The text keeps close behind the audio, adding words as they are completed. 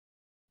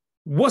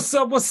What's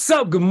up? What's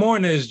up? Good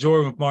morning. It's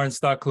Jordan with Martin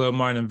Stock Club,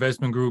 Martin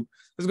Investment Group.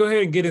 Let's go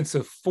ahead and get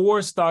into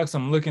four stocks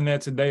I'm looking at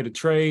today to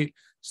trade.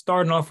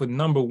 Starting off with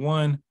number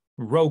one,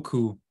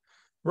 Roku.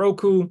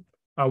 Roku,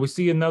 we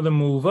see another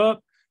move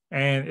up,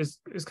 and it's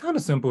kind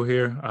of simple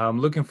here.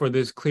 I'm looking for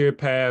this clear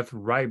path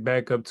right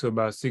back up to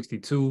about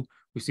 62.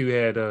 We see we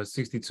had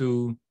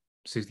 62,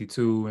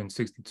 62, and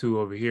 62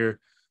 over here,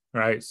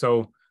 right?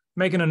 So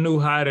making a new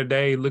high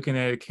today, looking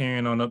at it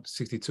carrying on up to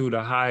 62.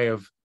 The high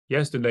of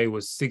yesterday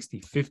was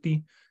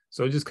 60.50.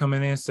 So just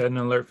coming in, setting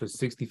an alert for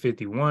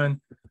 60.51.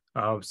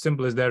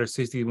 Simple as that, or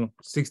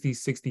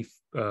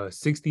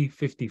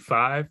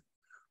 60.55.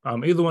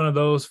 Either one of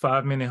those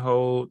 5-minute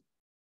hold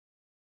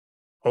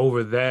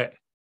over that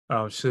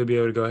should be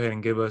able to go ahead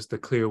and give us the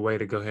clear way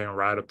to go ahead and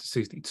ride up to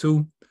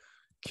 62.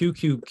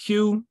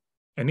 QQQ,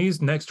 and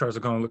these next charts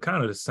are going to look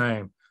kind of the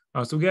same.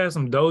 So we got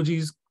some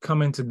dojis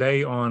coming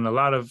today on a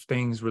lot of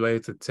things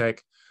related to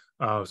tech.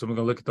 So we're going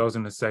to look at those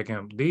in a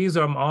second. These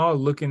I'm all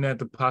looking at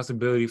the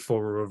possibility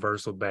for a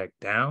reversal back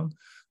down.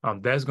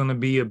 That's going to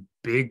be a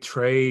big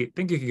trade. I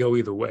think it could go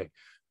either way,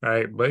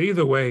 right? But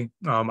either way,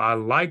 I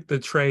like the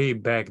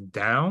trade back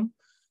down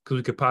because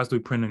we could possibly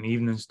print an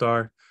evening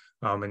star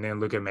and then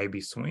look at maybe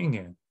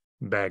swinging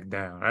back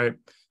down, right?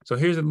 So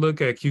here's a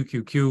look at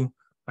QQQ.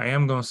 I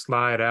am going to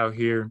slide out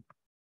here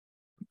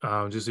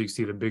just so you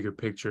see the bigger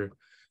picture.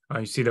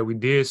 You see that we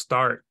did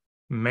start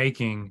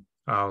making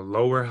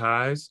lower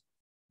highs,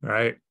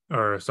 right?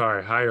 Or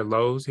sorry, higher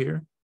lows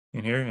here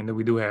and here. And then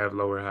we do have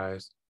lower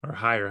highs or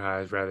higher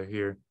highs rather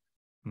here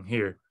and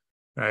here,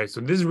 right? So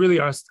this is really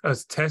us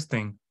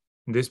testing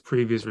this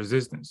previous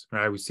resistance,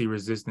 right? We see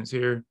resistance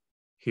here,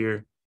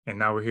 here, and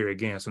now we're here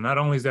again. So not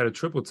only is that a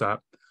triple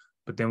top,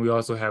 but then we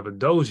also have a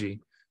doji.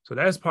 So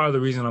that's part of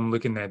the reason I'm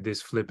looking at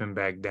this flipping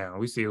back down.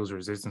 We see it was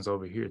resistance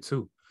over here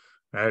too,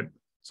 right?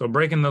 So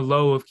breaking the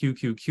low of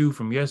QQQ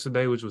from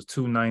yesterday, which was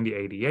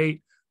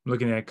 290.88, I'm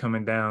looking at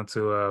coming down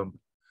to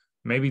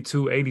maybe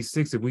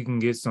 286 if we can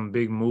get some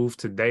big move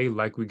today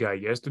like we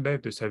got yesterday,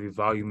 if there's heavy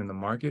volume in the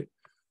market.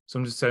 So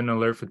I'm just setting an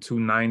alert for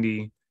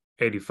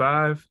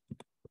 290.85.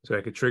 So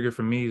that could trigger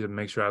for me to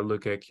make sure I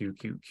look at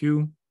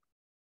QQQ.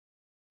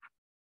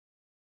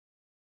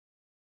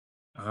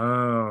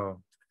 Oh,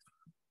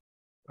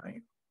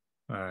 right.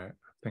 All right.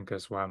 I think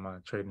that's why my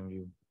trading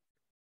view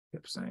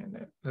kept saying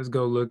that. Let's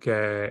go look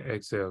at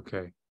XLK.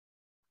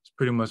 It's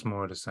pretty much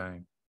more of the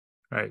same.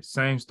 All right.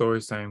 Same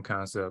story, same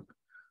concept.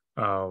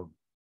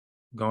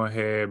 Go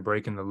ahead,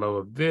 breaking the low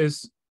of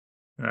this,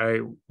 right,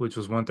 which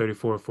was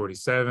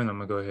 134.47. I'm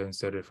gonna go ahead and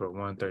set it for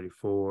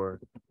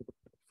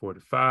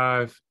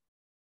 134.45.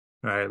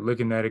 All right,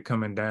 looking at it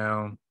coming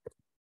down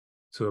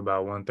to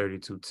about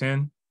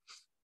 132.10.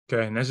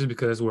 Okay, and that's just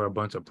because that's where a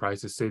bunch of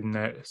prices sitting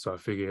at. So I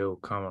figure it'll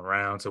come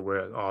around to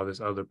where all this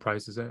other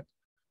price is at.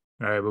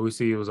 All right, but we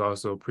see it was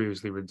also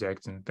previously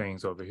rejecting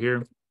things over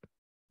here.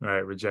 All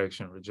right,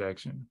 rejection,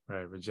 rejection,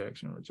 right,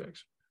 rejection,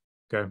 rejection.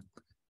 Okay.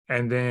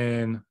 And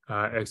then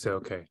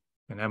XLK,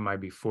 and that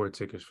might be 4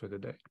 tickers for the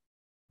day,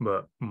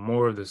 but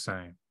more of the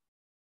same,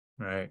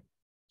 right?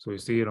 So we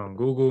see it on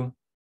Google.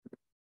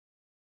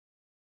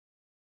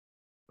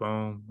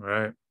 Boom,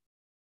 right?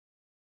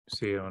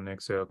 See it on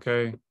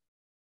XLK,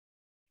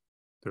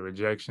 the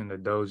rejection, the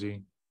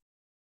doji,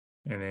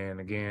 and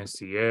then again,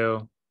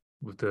 CL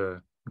with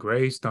the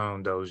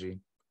Greystone doji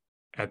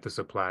at the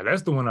supply.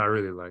 That's the one I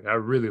really like. I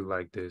really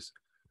like this.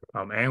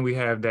 And we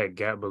have that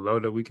gap below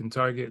that we can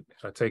target.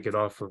 I take it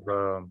off of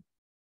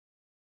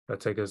I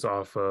take us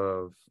off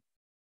of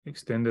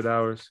extended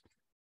hours.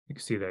 You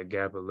can see that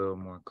gap a little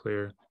more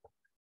clear.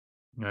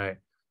 All right.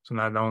 So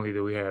not only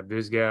do we have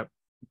this gap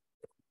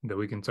that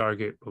we can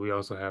target, but we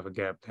also have a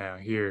gap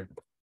down here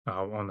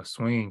on the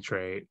swing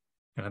trade.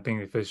 And I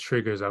think if it's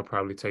triggers, I'll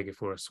probably take it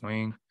for a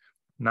swing.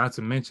 Not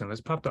to mention,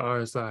 let's pop the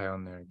RSI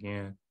on there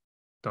again.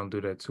 Don't do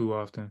that too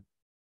often.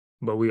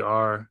 But we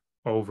are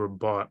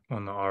overbought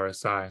on the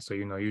RSI. So,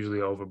 usually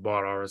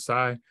overbought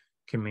RSI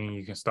can mean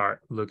you can start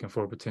looking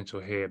for a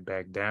potential head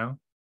back down,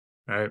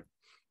 right?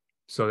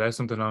 So that's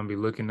something I'm going to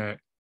be looking at.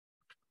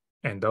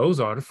 And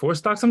those are the 4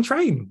 stocks I'm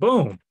trading.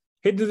 Boom.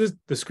 Hit the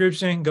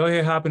description. Go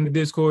ahead, hop in the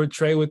Discord,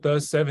 trade with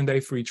us,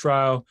 7-day free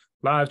trial,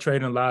 live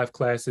trading, live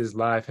classes,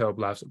 live help,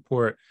 live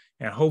support.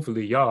 And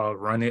hopefully y'all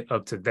run it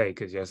up today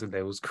because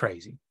yesterday was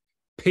crazy.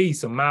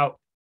 Peace. I'm out.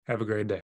 Have a great day.